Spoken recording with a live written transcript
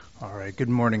All right, good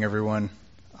morning, everyone.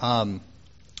 I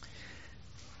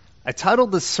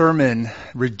titled the sermon,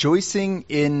 Rejoicing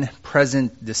in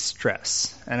Present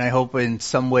Distress, and I hope in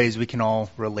some ways we can all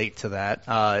relate to that.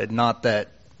 Not that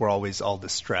we're always all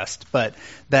distressed, but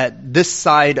that this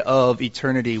side of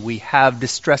eternity we have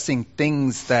distressing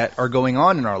things that are going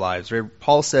on in our lives. Right?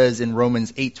 Paul says in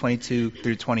Romans 8:22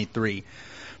 through 23,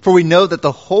 "For we know that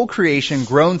the whole creation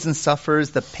groans and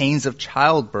suffers the pains of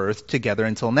childbirth together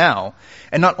until now.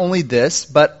 And not only this,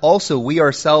 but also we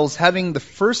ourselves, having the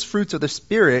first fruits of the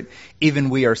Spirit,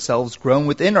 even we ourselves groan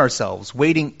within ourselves,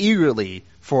 waiting eagerly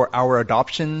for our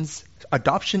adoption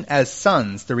as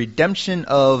sons, the redemption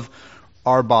of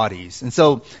our bodies." And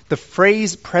so the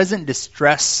phrase present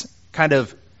distress kind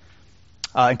of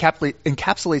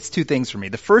encapsulates two things for me.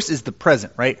 The first is the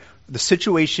present, right? The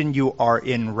situation you are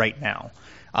in right now.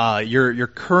 Your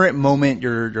current moment,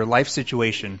 your life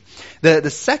situation. The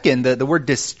second, the word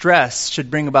distress, should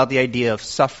bring about the idea of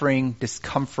suffering,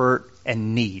 discomfort,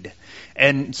 and need.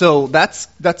 And so that's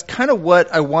kind of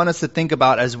what I want us to think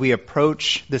about as we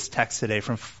approach this text today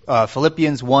from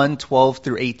Philippians 1:12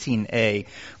 through 18a,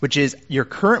 which is your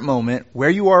current moment, where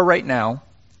you are right now,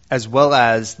 as well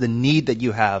as the need that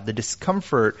you have, the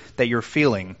discomfort that you're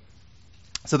feeling.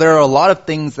 So there are a lot of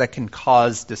things that can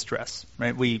cause distress,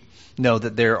 right? We know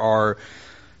that there are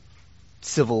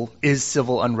civil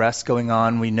unrest going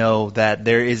on. We know that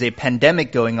there is a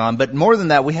pandemic going on. But more than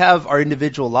that, we have our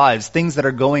individual lives, things that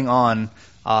are going on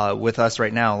with us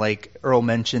right now. Like Earl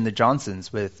mentioned the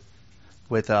Johnsons with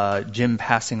Jim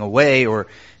passing away, or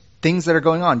things that are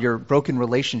going on, your broken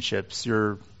relationships,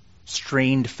 your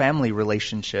strained family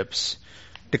relationships,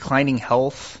 declining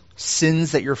health,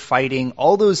 sins that you're fighting,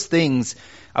 all those things.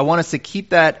 I want us to keep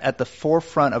that at the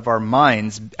forefront of our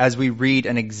minds as we read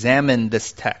and examine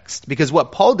this text. Because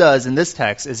what Paul does in this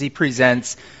text is he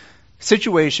presents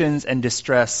situations and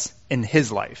distress in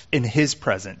his life, in his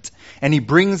present. And he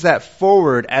brings that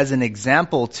forward as an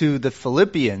example to the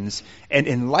Philippians, and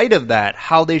in light of that,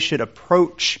 how they should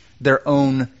approach their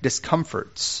own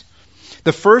discomforts.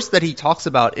 The first that he talks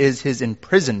about is his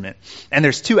imprisonment. And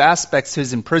there's two aspects to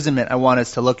his imprisonment I want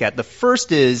us to look at. The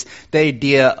first is the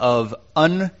idea of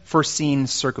unforeseen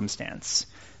circumstance.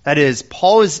 That is,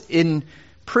 Paul is in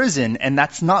prison, and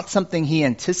that's not something he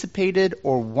anticipated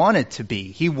or wanted to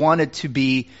be. He wanted to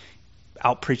be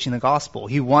out preaching the gospel.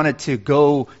 He wanted to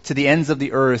go to the ends of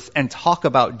the earth and talk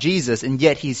about Jesus, and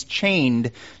yet he's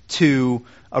chained to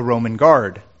a Roman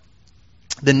guard.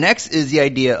 The next is the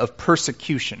idea of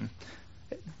persecution.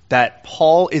 That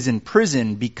Paul is in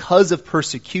prison because of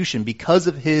persecution, because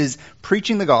of his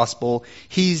preaching the gospel.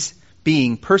 He's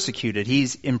being persecuted.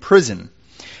 He's in prison.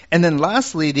 And then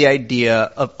lastly, the idea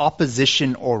of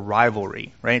opposition or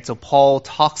rivalry, right? So Paul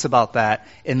talks about that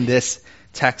in this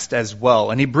text as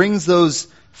well. And he brings those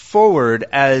forward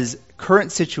as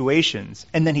current situations.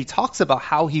 And then he talks about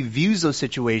how he views those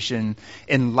situations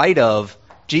in light of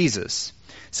Jesus.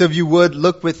 So if you would,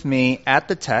 look with me at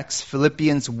the text,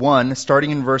 Philippians 1,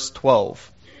 starting in verse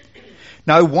 12.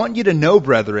 "Now I want you to know,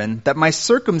 brethren, that my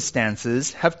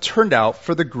circumstances have turned out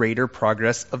for the greater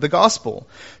progress of the gospel,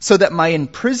 so that my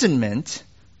imprisonment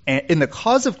in the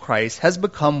cause of Christ has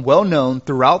become well known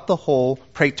throughout the whole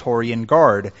Praetorian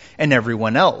Guard and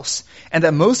everyone else, and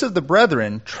that most of the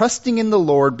brethren, trusting in the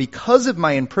Lord because of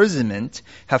my imprisonment,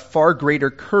 have far greater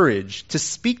courage to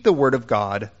speak the word of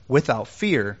God without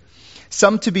fear.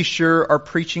 Some, to be sure, are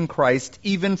preaching Christ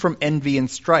even from envy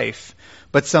and strife,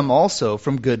 but some also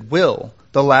from good will.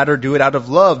 The latter do it out of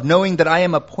love, knowing that I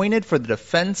am appointed for the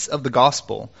defense of the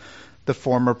gospel. The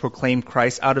former proclaim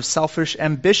Christ out of selfish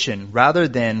ambition rather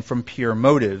than from pure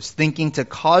motives, thinking to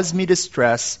cause me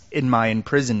distress in my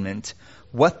imprisonment.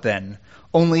 What then?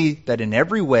 Only that in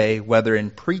every way, whether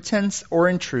in pretense or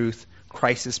in truth,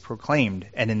 Christ is proclaimed,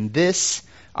 and in this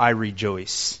I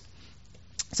rejoice."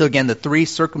 So again, the three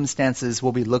circumstances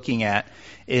we'll be looking at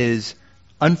is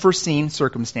unforeseen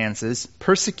circumstances,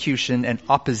 persecution, and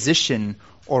opposition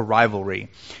or rivalry.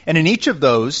 And in each of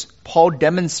those, Paul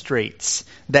demonstrates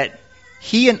that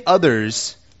he and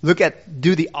others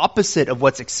do the opposite of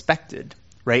what's expected,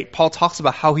 right? Paul talks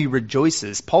about how he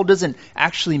rejoices. Paul doesn't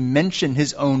actually mention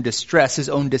his own distress, his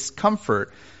own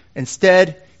discomfort.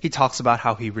 Instead, he talks about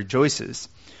how he rejoices.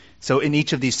 So in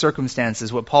each of these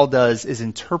circumstances, what Paul does is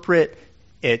interpret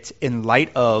it in light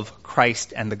of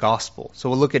Christ and the gospel. So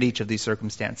we'll look at each of these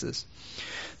circumstances.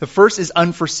 The first is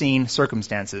unforeseen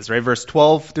circumstances, right? Verse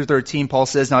 12 through 13, Paul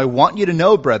says, "Now I want you to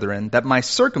know, brethren, that my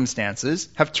circumstances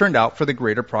have turned out for the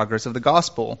greater progress of the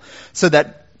gospel, so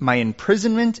that my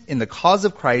imprisonment in the cause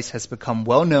of Christ has become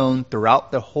well known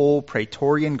throughout the whole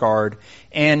Praetorian Guard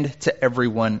and to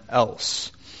everyone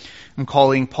else." I'm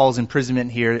calling Paul's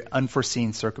imprisonment here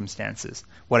unforeseen circumstances.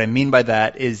 What I mean by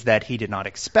that is that he did not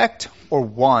expect or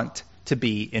want to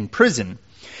be in prison.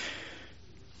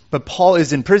 But Paul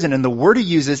is in prison, and the word he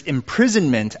uses,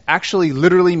 imprisonment, actually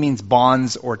literally means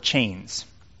bonds or chains.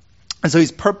 And so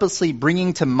he's purposely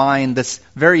bringing to mind this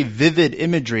very vivid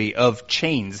imagery of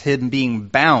chains, him being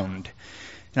bound.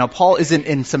 Now, Paul isn't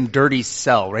in some dirty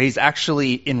cell, right? He's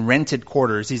actually in rented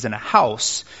quarters. He's in a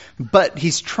house, but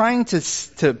he's trying to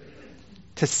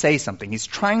say something. He's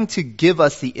trying to give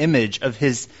us the image of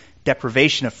his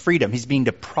deprivation of freedom. He's being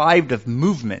deprived of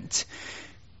movement.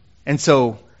 And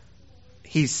so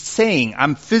he's saying,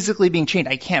 I'm physically being chained.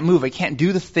 I can't move. I can't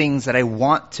do the things that I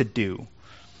want to do.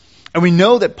 And we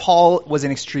know that Paul was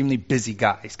an extremely busy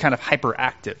guy. He's kind of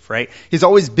hyperactive, right? He's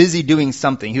always busy doing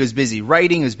something. He was busy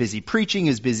writing, he was busy preaching,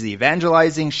 he was busy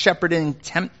evangelizing, shepherding,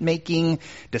 tent making,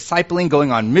 discipling,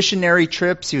 going on missionary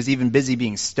trips. He was even busy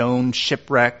being stoned,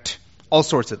 shipwrecked, all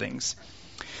sorts of things.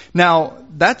 Now,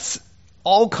 that's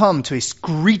all come to a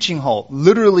screeching halt,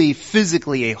 literally,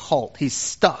 physically a halt. He's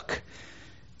stuck.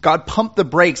 God pumped the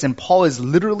brakes, and Paul is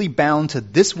literally bound to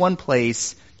this one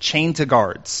place, chained to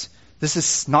guards. This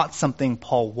is not something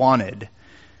Paul wanted.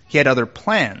 He had other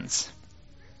plans.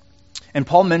 And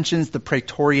Paul mentions the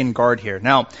Praetorian Guard here.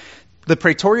 Now, the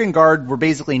Praetorian Guard were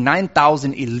basically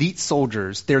 9,000 elite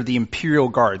soldiers. They're the Imperial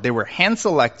Guard. They were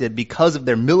hand-selected because of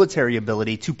their military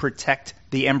ability to protect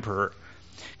the emperor.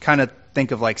 Kind of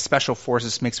think of like special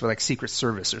forces mixed with like Secret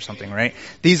Service or something, right?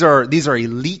 These are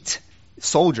elite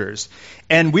soldiers.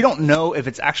 And we don't know if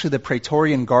it's actually the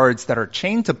Praetorian Guards that are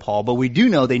chained to Paul, but we do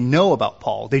know they know about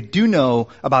Paul. They do know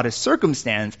about his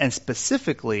circumstance and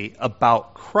specifically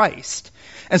about Christ.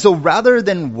 And so rather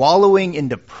than wallowing in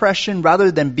depression, rather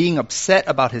than being upset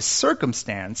about his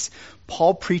circumstance,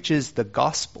 Paul preaches the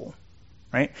gospel,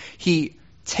 right? He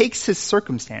takes his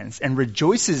circumstance and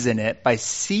rejoices in it by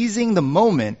seizing the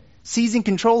moment, seizing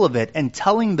control of it, and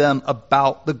telling them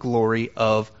about the glory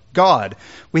of God.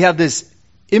 We have this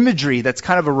imagery that's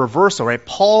kind of a reversal, right?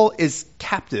 Paul is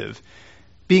captive,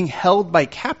 being held by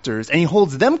captors, and he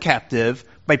holds them captive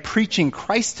by preaching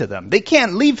Christ to them. They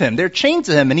can't leave him. They're chained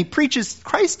to him, and he preaches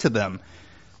Christ to them.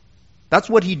 That's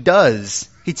what he does.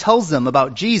 He tells them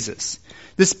about Jesus.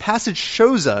 This passage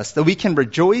shows us that we can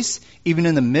rejoice even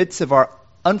in the midst of our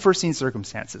unforeseen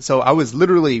circumstances. So I was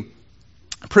literally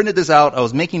printed this out. I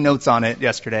was making notes on it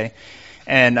yesterday.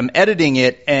 And I'm editing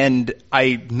it, and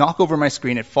I knock over my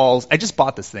screen. It falls. I just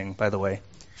bought this thing, by the way.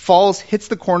 Falls, hits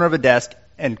the corner of a desk,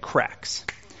 and cracks.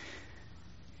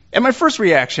 And my first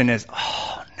reaction is,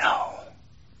 oh, no.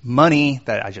 Money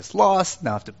that I just lost. Now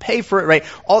I have to pay for it, right?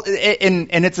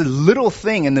 And it's a little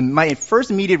thing. And my first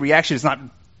immediate reaction is not,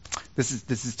 this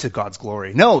is to God's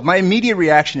glory. No, my immediate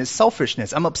reaction is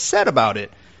selfishness. I'm upset about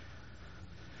it.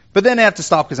 But then I have to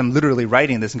stop because I'm literally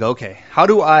writing this and go, okay, how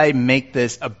do I make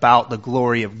this about the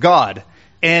glory of God?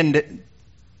 And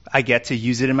I get to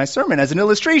use it in my sermon as an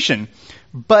illustration.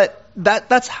 But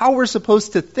that's how we're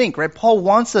supposed to think, right? Paul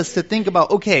wants us to think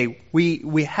about, okay,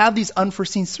 we have these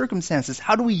unforeseen circumstances.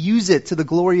 How do we use it to the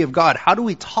glory of God? How do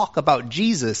we talk about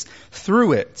Jesus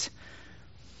through it?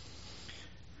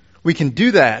 We can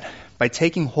do that by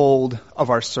taking hold of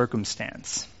our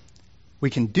circumstance. We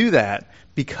can do that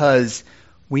because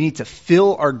we need to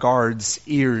fill our guards'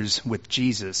 ears with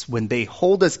Jesus. When they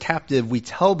hold us captive, we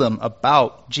tell them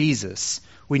about Jesus.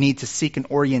 We need to seek an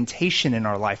orientation in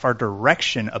our life, our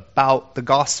direction about the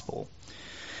gospel.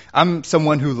 I'm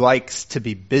someone who likes to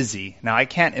be busy. Now, I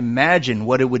can't imagine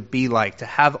what it would be like to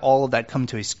have all of that come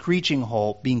to a screeching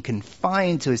halt, being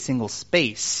confined to a single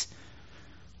space.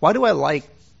 Why do I like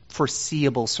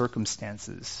foreseeable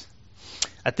circumstances?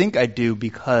 I think I do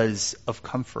because of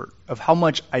comfort, of how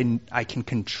much I can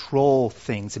control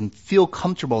things and feel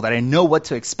comfortable, that I know what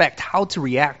to expect, how to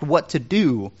react, what to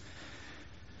do.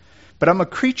 But I'm a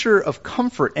creature of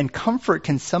comfort, and comfort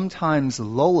can sometimes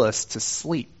lull us to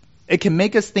sleep. It can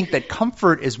make us think that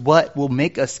comfort is what will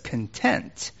make us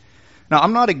content. Now,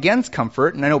 I'm not against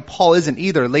comfort, and I know Paul isn't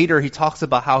either. Later, he talks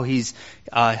about how he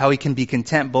can be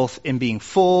content both in being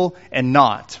full and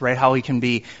not, right? How he can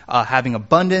be having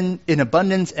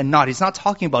abundance and not. He's not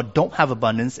talking about don't have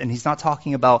abundance, and he's not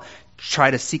talking about try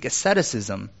to seek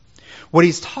asceticism. What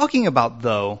he's talking about,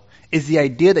 though, is the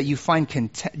idea that you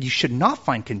should not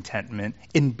find contentment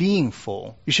in being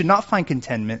full. You should not find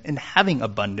contentment in having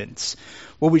abundance.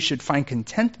 What we should find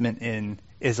contentment in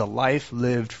is a life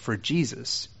lived for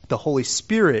Jesus. The Holy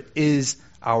Spirit is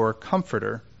our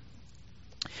comforter.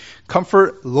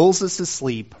 Comfort lulls us to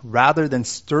sleep rather than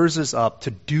stirs us up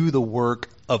to do the work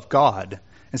of God.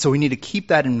 And so we need to keep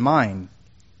that in mind.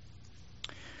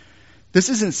 This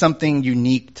isn't something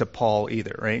unique to Paul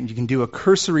either, right? You can do a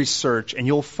cursory search and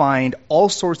you'll find all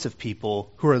sorts of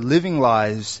people who are living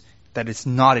lives that is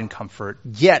not in comfort,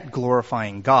 yet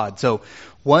glorifying God. So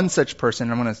one such person,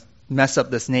 I'm going to mess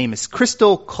up this name, is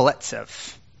Christo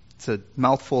Koletsev. It's a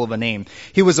mouthful of a name.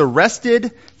 He was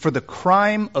arrested for the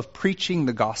crime of preaching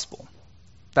the gospel.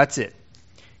 That's it.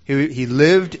 He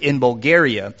lived in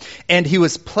Bulgaria, and he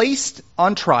was placed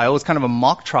on trial. It was kind of a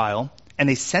mock trial, and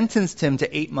they sentenced him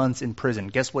to 8 months in prison.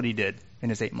 Guess what he did in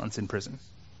his 8 months in prison?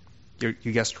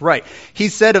 You guessed right. He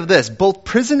said of this, both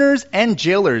prisoners and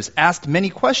jailers asked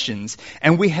many questions,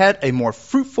 and we had a more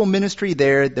fruitful ministry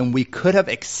there than we could have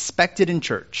expected in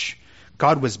church.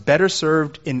 God was better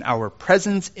served in our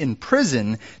presence in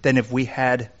prison than if we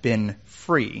had been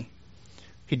free.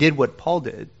 He did what Paul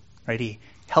did, right? He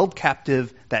held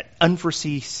captive that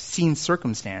unforeseen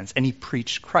circumstance, and he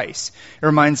preached Christ. It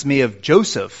reminds me of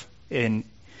Joseph,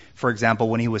 for example,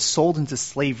 when he was sold into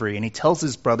slavery, and he tells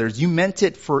his brothers, you meant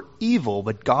it for evil,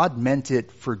 but God meant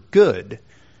it for good.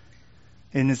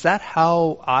 And is that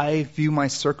how I view my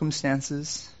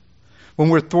circumstances? When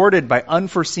we're thwarted by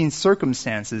unforeseen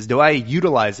circumstances, do I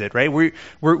utilize it, right?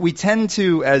 We tend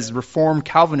to, as Reformed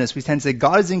Calvinists, we tend to say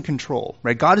God is in control,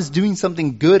 right? God is doing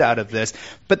something good out of this,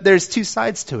 but there's two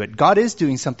sides to it. God is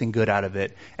doing something good out of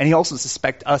it, and he also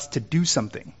expects us to do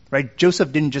something, right?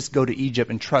 Joseph didn't just go to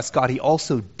Egypt and trust God. He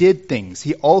also did things.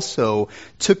 He also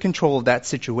took control of that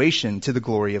situation to the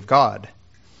glory of God.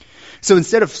 So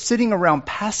instead of sitting around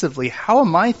passively, how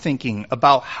am I thinking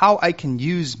about how I can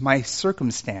use my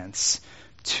circumstance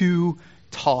to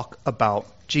talk about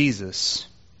Jesus?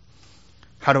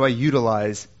 How do I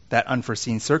utilize that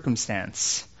unforeseen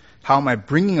circumstance? How am I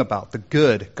bringing about the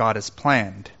good God has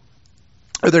planned?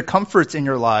 Are there comforts in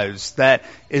your lives that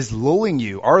are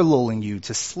lulling you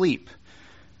to sleep?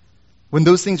 When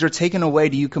those things are taken away,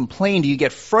 do you complain? Do you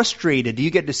get frustrated? Do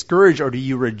you get discouraged? Or do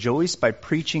you rejoice by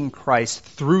preaching Christ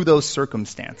through those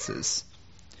circumstances?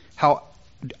 How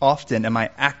often am I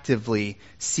actively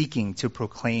seeking to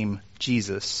proclaim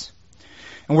Jesus?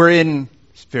 And we're in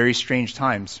very strange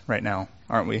times right now,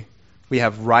 aren't we? We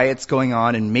have riots going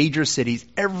on in major cities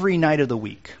every night of the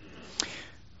week.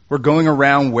 We're going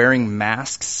around wearing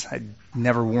masks. I'd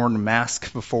never worn a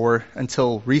mask before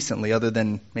until recently, other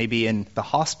than maybe in the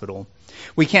hospital.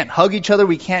 We can't hug each other.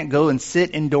 We can't go and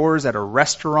sit indoors at a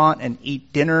restaurant and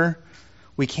eat dinner.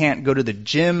 We can't go to the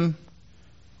gym.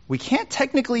 We can't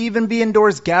technically even be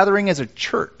indoors gathering as a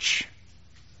church.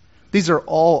 These are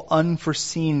all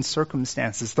unforeseen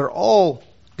circumstances. They're all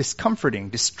discomforting,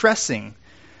 distressing.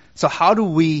 So how do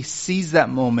we seize that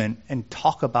moment and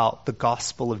talk about the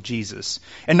gospel of Jesus?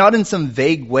 And not in some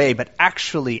vague way, but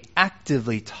actually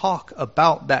actively talk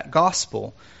about that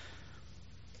gospel.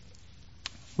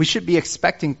 We should be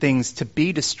expecting things to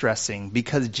be distressing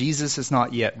because Jesus has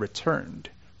not yet returned.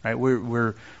 Right?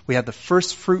 We have the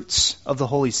first fruits of the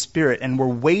Holy Spirit, and we're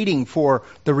waiting for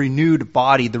the renewed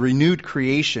body, the renewed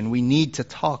creation. We need to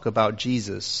talk about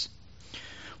Jesus.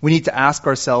 We need to ask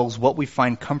ourselves what we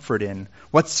find comfort in.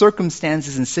 What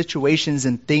circumstances and situations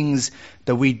and things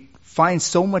that we find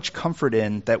so much comfort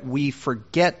in that we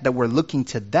forget that we're looking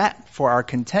to that for our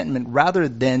contentment rather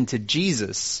than to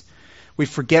Jesus. We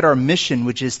forget our mission,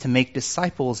 which is to make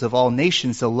disciples of all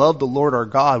nations, to love the Lord our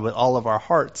God with all of our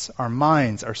hearts, our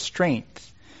minds, our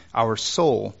strength, our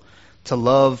soul, to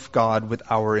love God with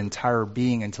our entire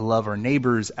being and to love our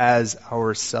neighbors as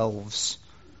ourselves.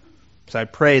 So I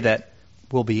pray that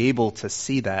we'll be able to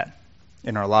see that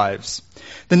in our lives.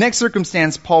 The next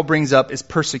circumstance Paul brings up is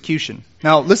persecution.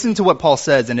 Now, listen to what Paul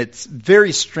says, and it's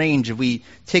very strange if we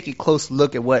take a close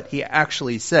look at what he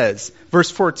actually says. Verse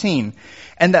 14,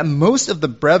 and that most of the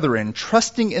brethren,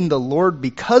 trusting in the Lord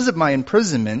because of my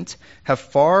imprisonment, have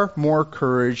far more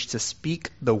courage to speak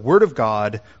the word of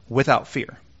God without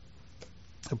fear.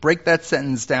 So break that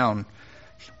sentence down.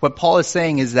 What Paul is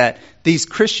saying is that these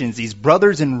Christians, these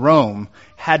brothers in Rome,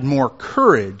 had more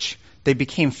courage. They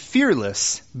became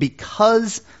fearless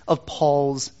because of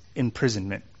Paul's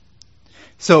imprisonment.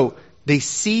 So they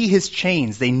see his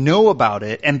chains, they know about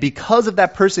it, and because of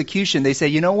that persecution, they say,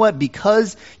 you know what,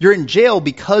 because you're in jail,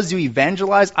 because you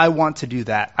evangelize, I want to do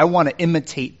that. I want to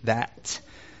imitate that.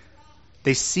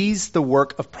 They seized the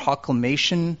work of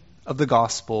proclamation of the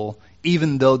gospel,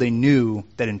 even though they knew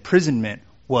that imprisonment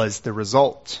was the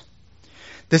result.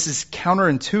 This is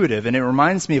counterintuitive, and it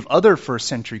reminds me of other first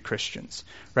century Christians,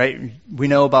 right? We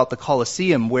know about the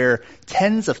Colosseum, where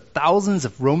tens of thousands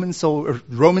of Roman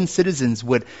citizens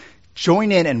would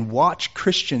join in and watch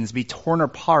Christians be torn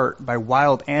apart by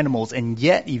wild animals, and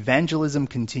yet evangelism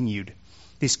continued.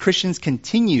 These Christians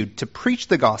continued to preach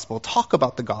the gospel, talk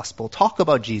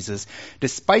about Jesus,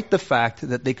 despite the fact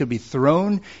that they could be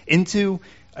thrown into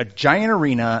a giant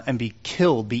arena and be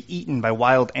killed, be eaten by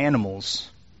wild animals.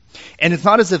 And it's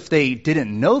not as if they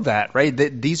didn't know that, right?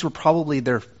 These were probably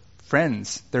their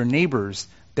friends, their neighbors,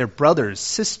 their brothers,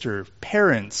 sisters,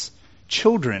 parents,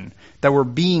 children that were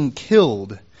being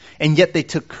killed. And yet they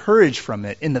took courage from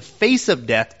it in the face of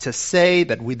death to say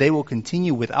that they will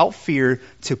continue without fear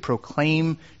to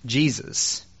proclaim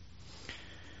Jesus.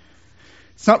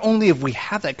 It's not only if we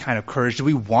have that kind of courage, do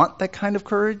we want that kind of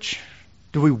courage?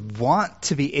 Do we want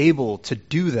to be able to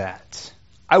do that?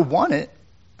 I want it.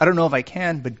 I don't know if I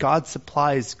can, but God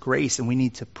supplies grace and we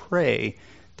need to pray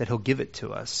that He'll give it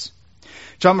to us.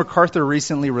 John MacArthur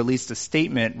recently released a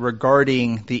statement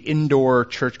regarding the indoor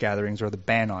church gatherings or the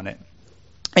ban on it.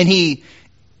 And he,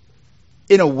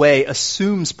 in a way,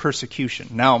 assumes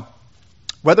persecution. Now,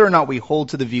 whether or not we hold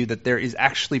to the view that there is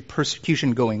actually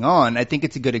persecution going on, I think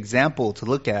it's a good example to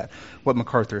look at what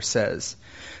MacArthur says.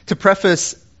 To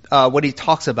preface what he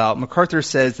talks about, MacArthur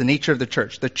says the nature of the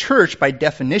church. The church, by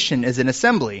definition, is an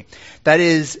assembly. That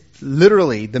is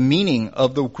literally the meaning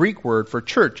of the Greek word for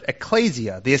church,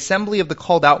 ecclesia, the assembly of the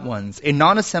called out ones. A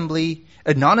non-assembling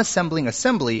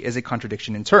assembly is a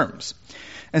contradiction in terms.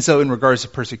 And so in regards to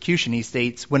persecution, he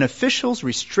states, when officials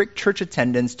restrict church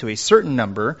attendance to a certain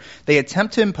number, they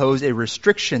attempt to impose a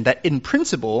restriction that in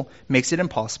principle makes it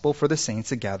impossible for the saints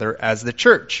to gather as the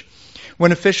church.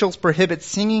 When officials prohibit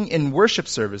singing in worship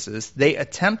services, they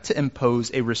attempt to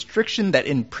impose a restriction that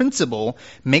in principle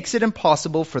makes it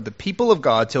impossible for the people of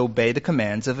God to obey the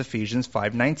commands of Ephesians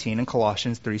 5:19 and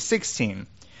Colossians 3:16.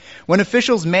 When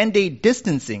officials mandate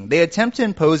distancing, they attempt to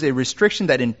impose a restriction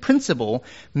that in principle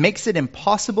makes it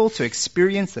impossible to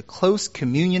experience the close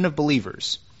communion of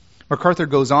believers. MacArthur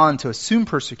goes on to assume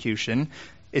persecution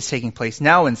is taking place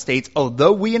now and states,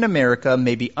 although we in America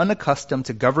may be unaccustomed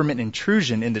to government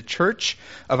intrusion in the church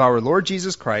of our Lord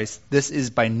Jesus Christ, this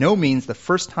is by no means the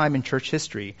first time in church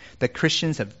history that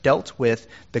Christians have dealt with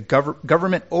the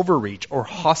government overreach or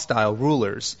hostile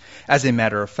rulers. As a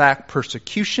matter of fact,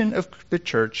 persecution of the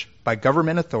church by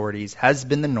government authorities has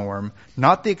been the norm,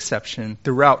 not the exception,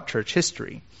 throughout church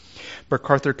history.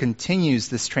 MacArthur continues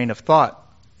this train of thought,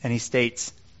 and he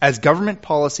states, as government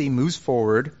policy moves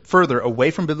further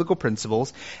away from biblical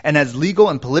principles, and as legal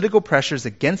and political pressures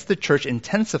against the church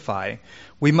intensify,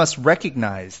 we must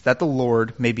recognize that the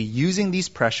Lord may be using these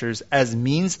pressures as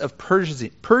means of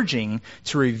purging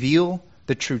to reveal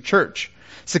the true church.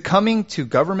 Succumbing to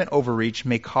government overreach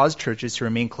may cause churches to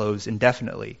remain closed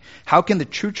indefinitely. How can the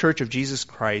true church of Jesus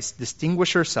Christ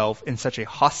distinguish herself in such a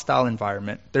hostile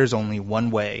environment? There's only one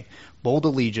way: bold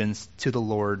allegiance to the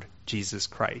Lord Jesus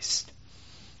Christ.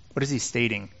 What is he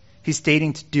stating? He's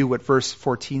stating to do what verse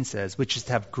 14 says, which is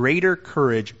to have greater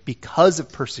courage because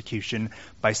of persecution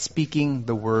by speaking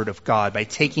the word of God, by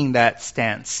taking that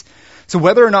stance. So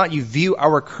whether or not you view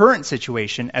our current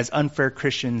situation as unfair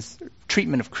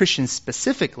treatment of Christians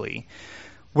specifically,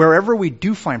 wherever we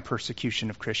do find persecution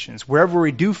of Christians, wherever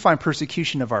we do find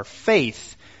persecution of our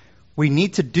faith, we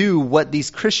need to do what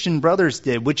these Christian brothers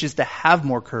did, which is to have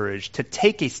more courage, to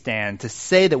take a stand, to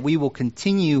say that we will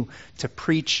continue to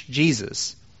preach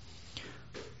Jesus.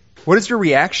 What is your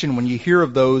reaction when you hear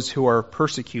of those who are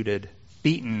persecuted,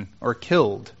 beaten, or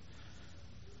killed?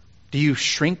 Do you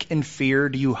shrink in fear?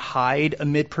 Do you hide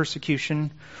amid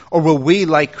persecution? Or will we,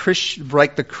 like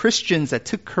the Christians that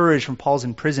took courage from Paul's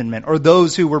imprisonment, or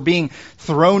those who were being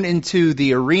thrown into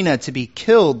the arena to be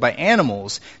killed by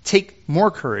animals, take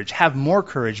more courage, have more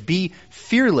courage, be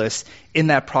fearless in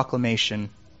that proclamation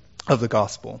of the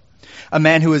gospel? A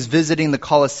man who was visiting the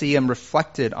Colosseum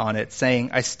reflected on it,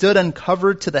 saying, I stood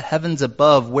uncovered to the heavens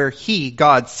above, where he,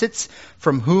 God, sits,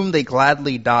 from whom they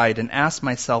gladly died, and asked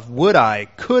myself,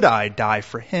 could I die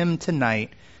for him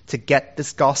tonight to get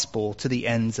this gospel to the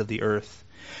ends of the earth?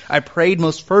 I prayed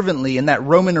most fervently in that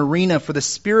Roman arena for the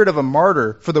spirit of a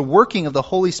martyr, for the working of the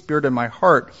Holy Spirit in my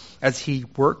heart, as he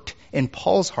worked in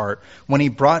Paul's heart when he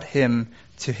brought him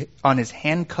on his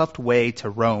handcuffed way to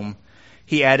Rome.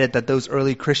 He added that those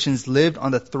early Christians lived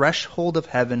on the threshold of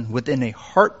heaven within a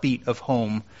heartbeat of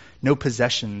home, no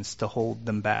possessions to hold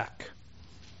them back.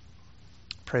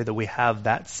 Pray that we have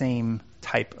that same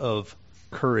type of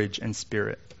courage and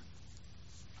spirit.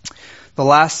 The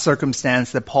last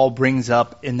circumstance that Paul brings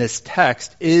up in this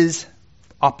text is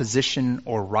opposition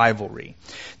or rivalry.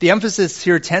 The emphasis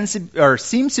here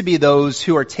seems to be those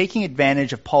who are taking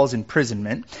advantage of Paul's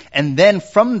imprisonment, and then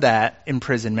from that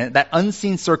imprisonment, that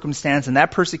unseen circumstance and that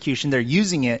persecution, they're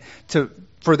using it to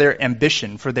for their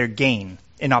ambition, for their gain,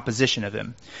 in opposition of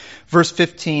him.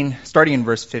 Starting in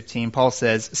verse 15, Paul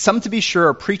says, "Some to be sure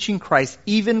are preaching Christ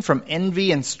even from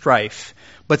envy and strife,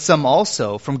 but some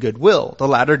also from goodwill. The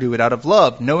latter do it out of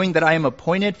love, knowing that I am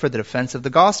appointed for the defense of the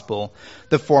gospel.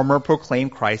 The former proclaim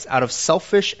Christ out of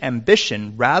selfish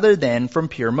ambition rather than from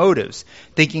pure motives,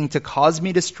 thinking to cause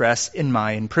me distress in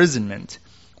my imprisonment.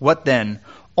 What then?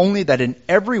 Only that in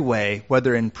every way,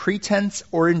 whether in pretense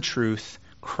or in truth,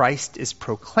 Christ is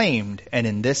proclaimed, and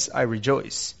in this I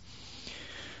rejoice."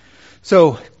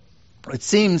 So it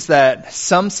seems that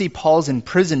some see Paul's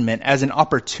imprisonment as an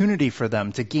opportunity for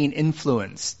them to gain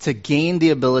influence, to gain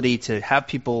the ability to have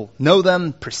people know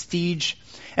them, prestige.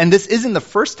 And this isn't the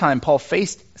first time Paul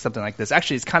faced something like this.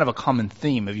 Actually, it's kind of a common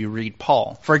theme if you read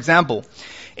Paul. For example,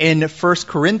 in 1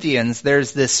 Corinthians,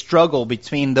 there's this struggle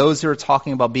between those who are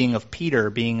talking about being of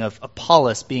Peter, being of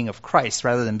Apollos, being of Christ,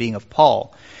 rather than being of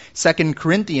Paul. 2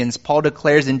 Corinthians, Paul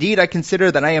declares, "Indeed, I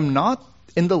consider that I am not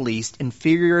in the least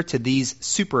inferior to these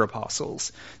super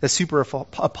apostles." The super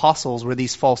apostles were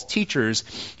these false teachers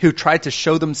who tried to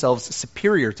show themselves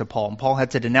superior to Paul, and Paul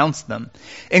had to denounce them.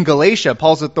 In Galatia,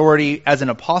 Paul's authority as an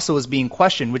apostle is being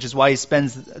questioned, which is why he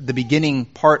spends the beginning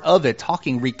part of it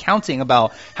recounting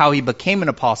about how he became an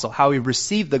apostle, how he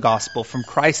received the gospel from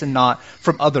Christ and not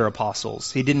from other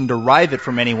apostles. He didn't derive it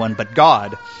from anyone but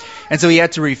God. And so he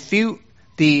had to refute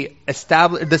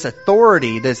this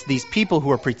authority, these people who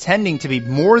are pretending to be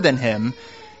more than him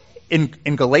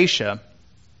in Galatia.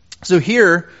 So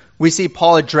here we see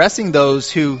Paul addressing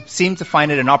those who seem to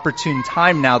find it an opportune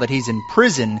time now that he's in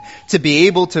prison to be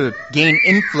able to gain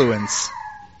influence.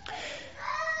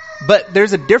 But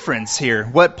there's a difference here.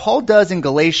 What Paul does in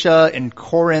Galatia and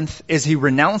Corinth is he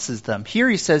renounces them. Here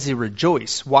he says he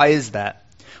rejoices. Why is that?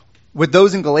 With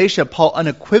those in Galatia, Paul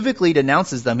unequivocally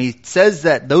denounces them. He says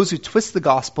that those who twist the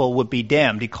gospel would be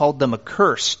damned. He called them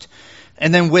accursed.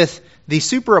 And then with the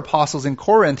super apostles in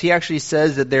Corinth, he actually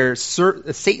says that they're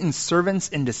Satan's servants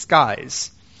in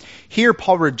disguise. Here,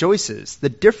 Paul rejoices. The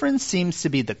difference seems to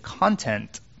be the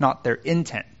content, not their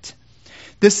intent.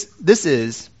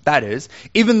 That is,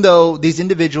 even though these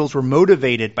individuals were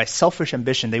motivated by selfish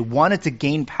ambition, they wanted to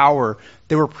gain power,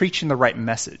 they were preaching the right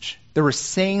message. They were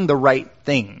saying the right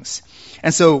things.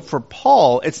 And so for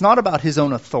Paul, it's not about his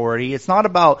own authority. It's not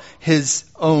about his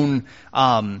own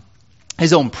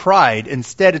pride.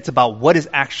 Instead, it's about what is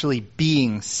actually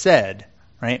being said.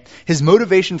 Right? His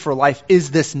motivation for life is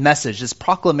this message, this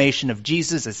proclamation of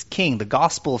Jesus as King, the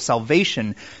gospel of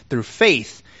salvation through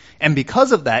faith. And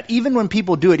because of that, even when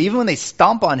people do it, even when they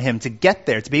stomp on him to get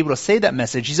there, to be able to say that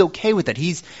message, he's okay with it.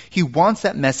 He wants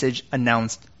that message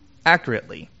announced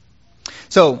accurately.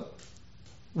 So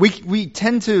we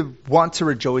tend to want to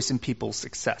rejoice in people's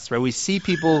success, right? We see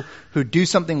people who do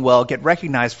something well, get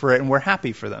recognized for it, and we're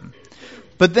happy for them.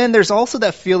 But then there's also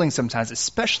that feeling sometimes,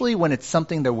 especially when it's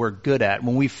something that we're good at,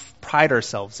 when we pride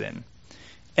ourselves in,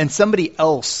 and somebody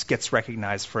else gets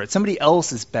recognized for it. Somebody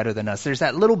else is better than us. There's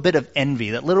that little bit of envy,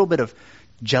 that little bit of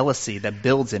jealousy that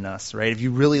builds in us, right? If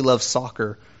you really love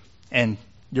soccer and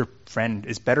your friend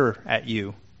is better at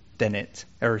you than it,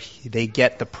 or they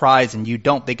get the prize and you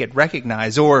don't, they get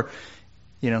recognized. Or,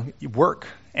 you work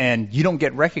and you don't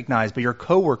get recognized, but your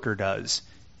coworker does.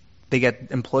 They get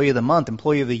employee of the month,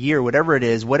 employee of the year, whatever it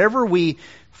is, whatever we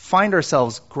find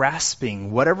ourselves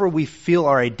grasping, whatever we feel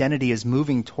our identity is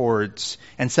moving towards,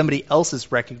 and somebody else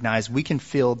is recognized, we can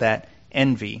feel that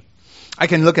envy. I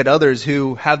can look at others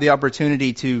who have the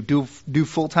opportunity to do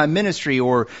full-time ministry,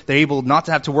 or they're able not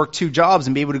to have to work 2 jobs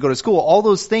and be able to go to school, all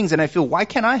those things, and I feel, why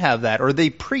can't I have that? Or they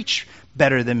preach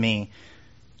better than me.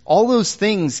 All those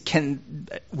things can,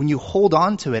 when you hold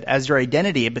on to it as your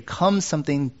identity, it becomes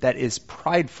something that is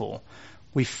prideful.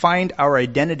 We find our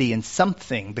identity in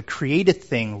something, the created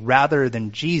thing, rather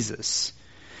than Jesus.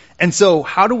 And so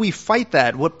how do we fight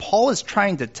that? What Paul is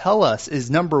trying to tell us is,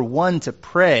 number one, to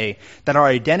pray that our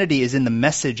identity is in the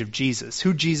message of Jesus,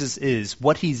 who Jesus is,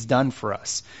 what he's done for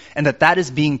us, and that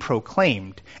is being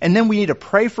proclaimed. And then we need to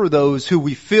pray for those who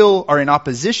we feel are in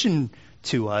opposition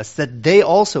to us, that they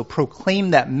also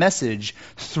proclaim that message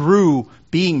through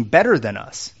being better than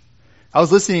us. I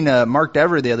was listening to Mark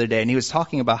Dever the other day, and he was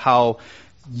talking about how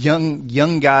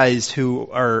young guys who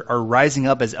are rising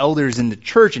up as elders in the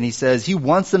church, and he says he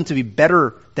wants them to be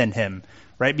better than him,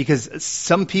 right? Because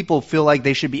some people feel like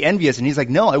they should be envious, and he's like,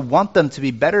 no, I want them to be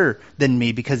better than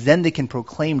me, because then they can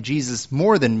proclaim Jesus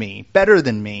more than me, better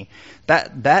than me.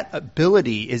 That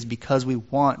ability is because we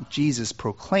want Jesus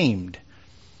proclaimed.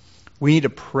 We need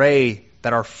to pray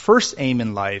that our first aim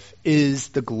in life is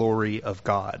the glory of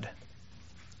God.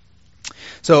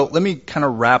 So let me kind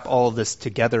of wrap all of this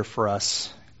together for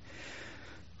us.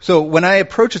 So when I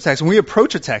approach a text, when we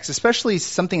approach a text, especially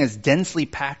something as densely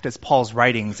packed as Paul's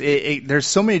writings, there's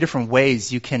so many different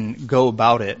ways you can go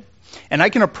about it. And I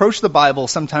can approach the Bible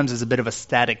sometimes as a bit of a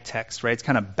static text, right? It's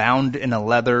kind of bound in a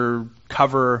leather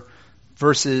cover,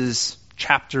 verses,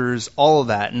 chapters, all of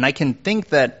that. And I can think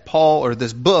that Paul or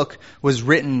this book was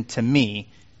written to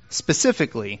me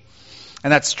specifically.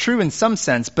 And that's true in some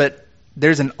sense, but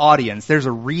there's an audience, there's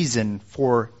a reason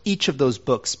for each of those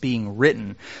books being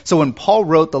written. So when Paul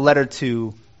wrote the letter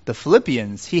to the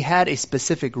Philippians, he had a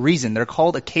specific reason. They're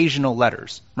called occasional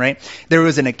letters, right? There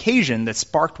was an occasion that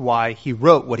sparked why he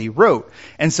wrote what he wrote.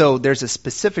 And so there's a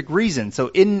specific reason. So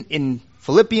in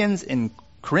Philippians, in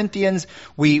Corinthians,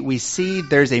 we see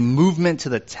there's a movement to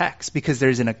the text because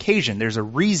there's an occasion, there's a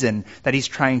reason that he's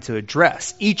trying to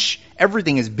address.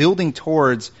 Everything is building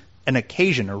towards an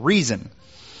occasion, a reason.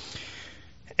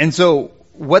 And so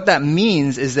what that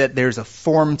means is that there's a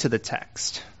form to the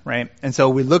text, right? And so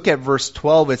we look at verse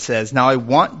 12, it says, "Now I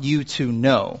want you to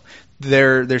know."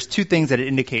 There's two things that it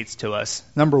indicates to us.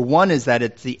 Number one is that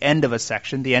it's the end of a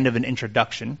section, the end of an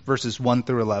introduction, verses 1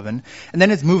 through 11. And then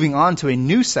it's moving on to a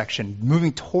new section,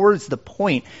 moving towards the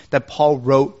point that Paul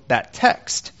wrote that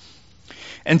text.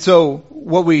 And so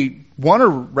what we want to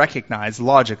recognize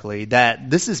logically that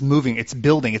this is moving, it's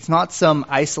building. It's not some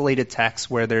isolated text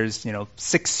where there's,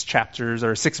 6 chapters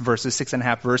or 6 verses,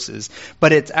 6.5 verses,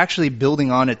 but it's actually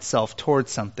building on itself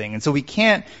towards something. And so we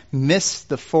can't miss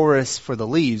the forest for the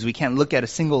leaves. We can't look at a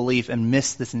single leaf and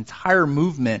miss this entire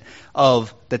movement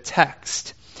of the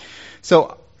text.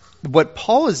 So what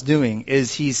Paul is doing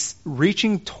is he's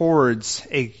reaching towards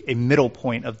a middle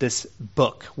point of this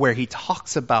book where he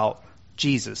talks about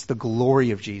Jesus, the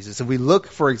glory of Jesus. If we look,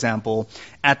 for example,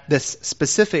 at those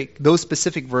specific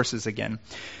verses again,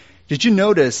 did you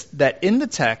notice that in the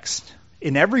text,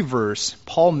 in every verse,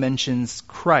 Paul mentions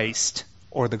Christ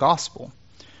or the gospel,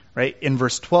 right? In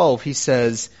verse 12, he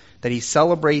says that he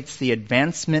celebrates the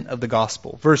advancement of the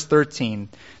gospel. Verse 13,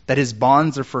 that his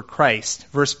bonds are for Christ.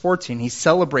 Verse 14, he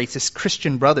celebrates his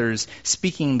Christian brothers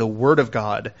speaking the word of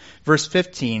God. Verse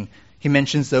 15, he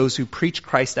mentions those who preach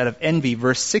Christ out of envy.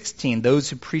 Verse 16, those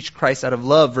who preach Christ out of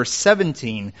love. Verse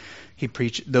 17,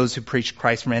 those who preach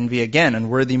Christ from envy again,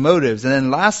 unworthy motives. And then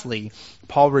lastly,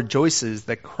 Paul rejoices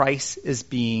that Christ is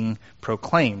being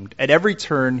proclaimed. At every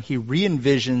turn, he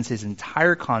re-envisions his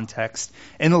entire context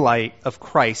in the light of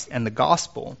Christ and the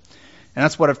gospel. And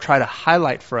that's what I've tried to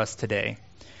highlight for us today.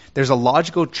 There's a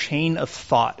logical chain of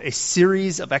thought, a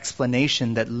series of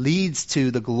explanation that leads to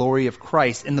the glory of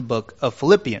Christ in the book of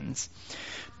Philippians.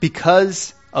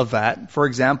 Because of that, for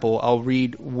example,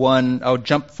 I'll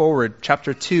jump forward,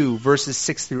 chapter 2, verses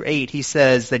 6 through 8. He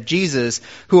says that Jesus,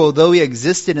 who although he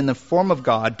existed in the form of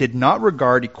God, did not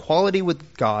regard equality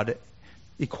with God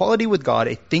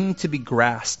a thing to be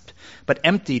grasped, but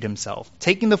emptied himself,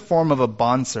 taking the form of a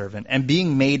bondservant, and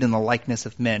being made in the likeness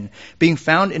of men. Being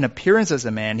found in appearance as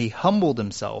a man, he humbled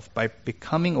himself by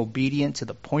becoming obedient to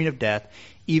the point of death,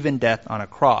 even death on a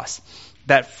cross.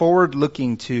 That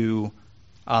forward-looking to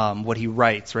what he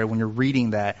writes, right? When you're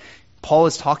reading that, Paul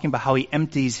is talking about how he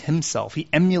empties himself. He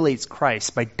emulates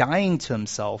Christ by dying to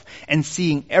himself and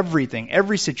seeing everything,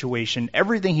 every situation,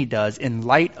 everything he does in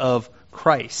light of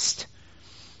Christ.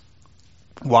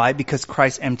 Why? Because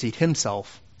Christ emptied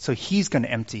himself. So he's going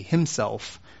to empty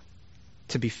himself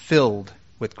to be filled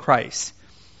with Christ.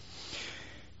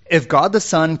 If God the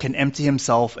Son can empty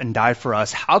himself and die for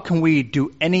us, how can we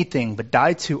do anything but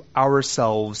die to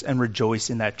ourselves and rejoice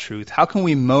in that truth? How can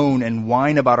we moan and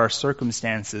whine about our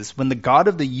circumstances when the God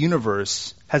of the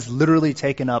universe has literally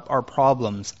taken up our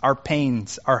problems, our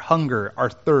pains, our hunger, our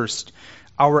thirst,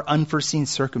 our unforeseen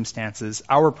circumstances,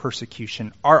 our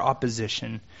persecution, our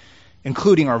opposition,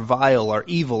 including our vile, our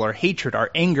evil, our hatred,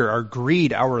 our anger, our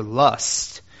greed, our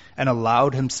lust, and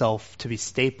allowed himself to be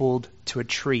stapled to a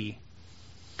tree?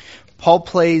 Paul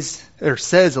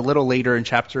says a little later in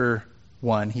chapter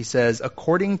 1, he says,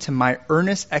 according to my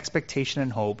earnest expectation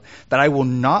and hope that I will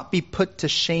not be put to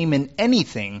shame in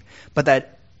anything, but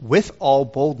that with all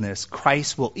boldness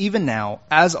Christ will even now,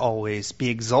 as always, be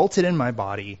exalted in my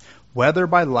body, whether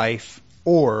by life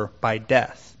or by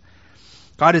death.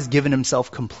 God has given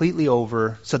himself completely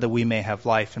over so that we may have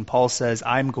life. And Paul says,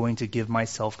 I'm going to give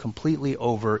myself completely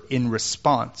over in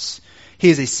response. He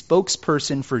is a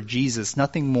spokesperson for Jesus,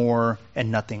 nothing more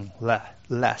and nothing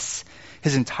less.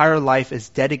 His entire life is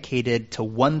dedicated to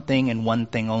one thing and one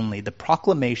thing only, the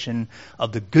proclamation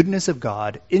of the goodness of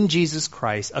God in Jesus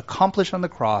Christ, accomplished on the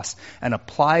cross and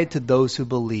applied to those who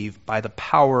believe by the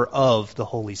power of the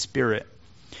Holy Spirit.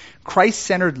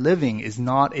 Christ-centered living is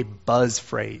not a buzz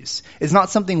phrase. It's not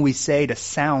something we say to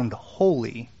sound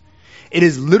holy. It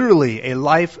is literally a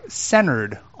life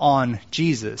centered on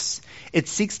Jesus. It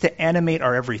seeks to animate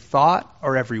our every thought,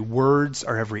 our every words,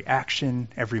 our every action,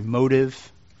 every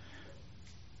motive.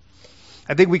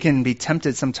 I think we can be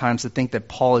tempted sometimes to think that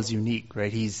Paul is unique,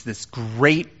 right? He's this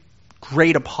great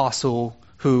apostle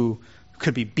who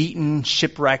could be beaten,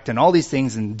 shipwrecked, and all these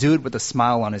things and do it with a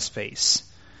smile on his face.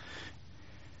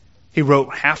 He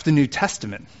wrote half the New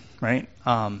Testament, right?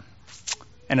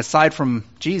 And aside from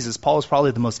Jesus, Paul is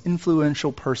probably the most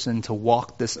influential person to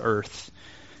walk this earth.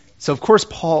 So of course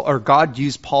God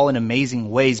used Paul in amazing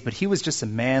ways, but he was just a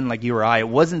man like you or I. It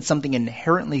wasn't something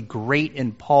inherently great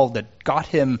in Paul that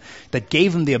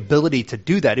gave him the ability to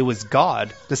do that. It was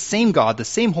God, the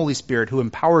same Holy Spirit who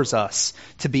empowers us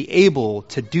to be able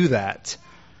to do that.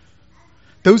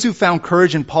 Those who found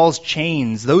courage in Paul's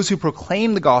chains, those who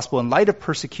proclaim the gospel in light of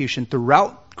persecution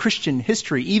throughout Christian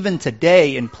history, even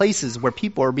today in places where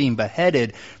people are being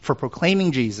beheaded for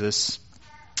proclaiming Jesus,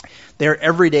 they're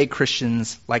everyday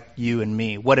Christians like you and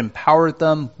me. What empowered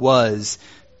them was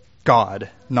God,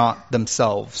 not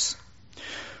themselves.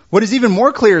 What is even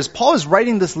more clear is Paul is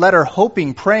writing this letter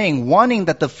hoping, praying, wanting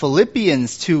that the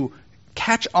Philippians to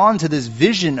catch on to this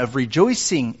vision of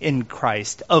rejoicing in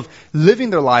Christ, of living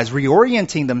their lives,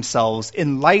 reorienting themselves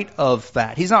in light of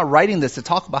that. He's not writing this to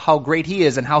talk about how great he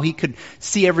is and how he could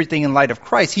see everything in light of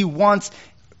Christ. He wants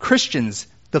Christians,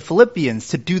 the Philippians,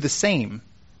 to do the same.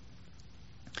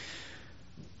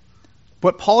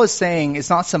 What Paul is saying is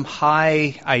not some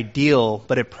high ideal,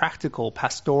 but a practical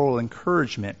pastoral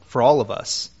encouragement for all of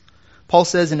us. Paul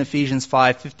says in Ephesians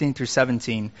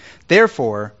 5:15-17,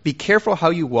 "Therefore, be careful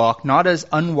how you walk, not as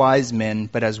unwise men,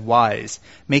 but as wise,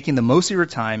 making the most of your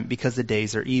time because the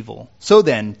days are evil. So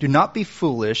then, do not be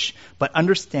foolish, but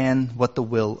understand what the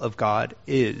will of God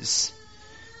is."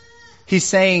 He's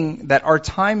saying that our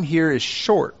time here is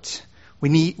short.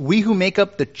 We who make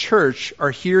up the church are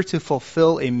here to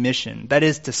fulfill a mission. That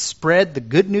is to spread the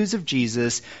good news of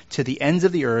Jesus to the ends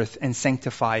of the earth and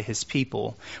sanctify his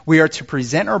people. We are to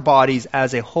present our bodies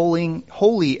as a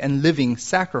holy and living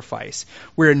sacrifice.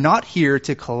 We are not here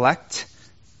to collect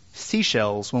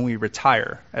seashells when we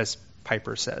retire, as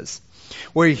Piper says.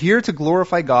 We're here to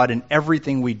glorify God in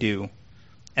everything we do.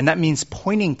 And that means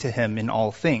pointing to him in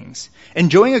all things.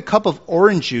 Enjoying a cup of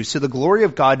orange juice to the glory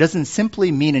of God doesn't simply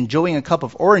mean enjoying a cup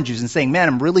of orange juice and saying, man,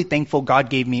 I'm really thankful God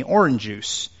gave me orange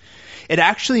juice. It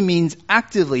actually means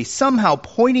actively somehow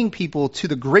pointing people to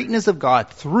the greatness of God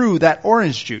through that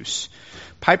orange juice.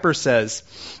 Piper says,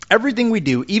 everything we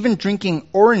do, even drinking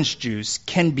orange juice,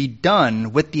 can be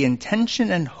done with the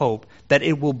intention and hope that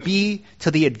it will be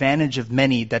to the advantage of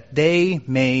many, that they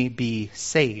may be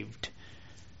saved.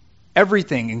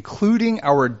 Everything, including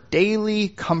our daily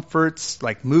comforts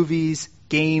like movies,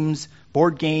 games,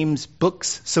 board games,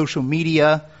 books, social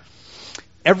media,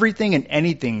 everything and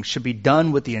anything should be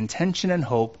done with the intention and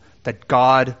hope that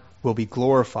God will be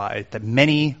glorified, that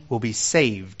many will be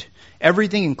saved.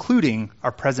 Everything including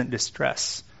our present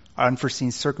distress, our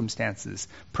unforeseen circumstances,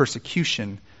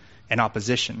 persecution, and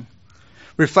opposition.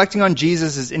 Reflecting on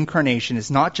Jesus' incarnation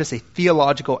is not just a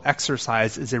theological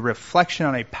exercise, it's a reflection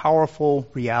on a powerful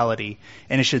reality,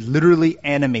 and it should literally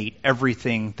animate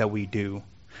everything that we do.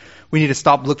 We need to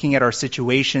stop looking at our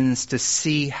situations to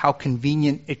see how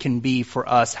convenient it can be for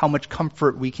us, how much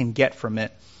comfort we can get from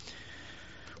it.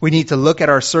 We need to look at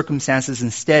our circumstances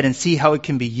instead and see how it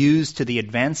can be used to the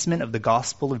advancement of the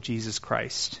gospel of Jesus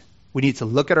Christ. We need to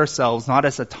look at ourselves not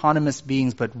as autonomous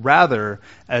beings, but rather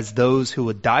as those who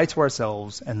would die to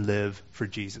ourselves and live for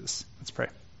Jesus. Let's pray.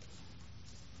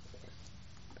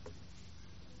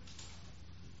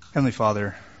 Heavenly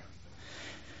Father,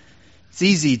 it's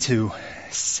easy to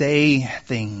say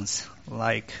things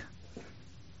like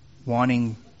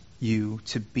wanting you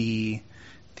to be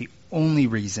the only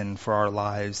reason for our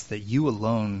lives, that you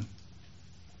alone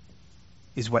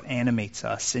is what animates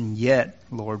us. And yet,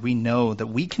 Lord, we know that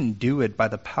we can do it by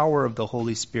the power of the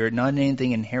Holy Spirit, not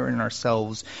anything inherent in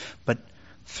ourselves, but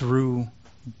through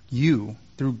you,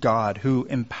 through God, who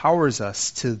empowers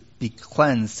us to be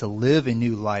cleansed, to live a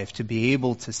new life, to be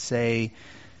able to say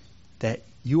that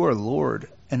you are Lord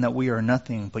and that we are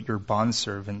nothing but your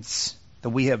bondservants, that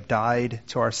we have died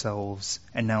to ourselves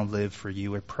and now live for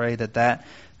you. I pray that that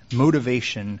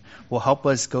motivation will help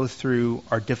us go through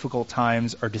our difficult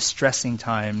times, our distressing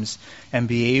times, and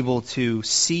be able to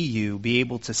see you, be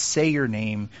able to say your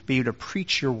name, be able to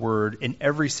preach your word in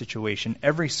every situation,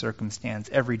 every circumstance,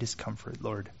 every discomfort,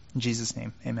 Lord. In Jesus'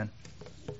 name, amen.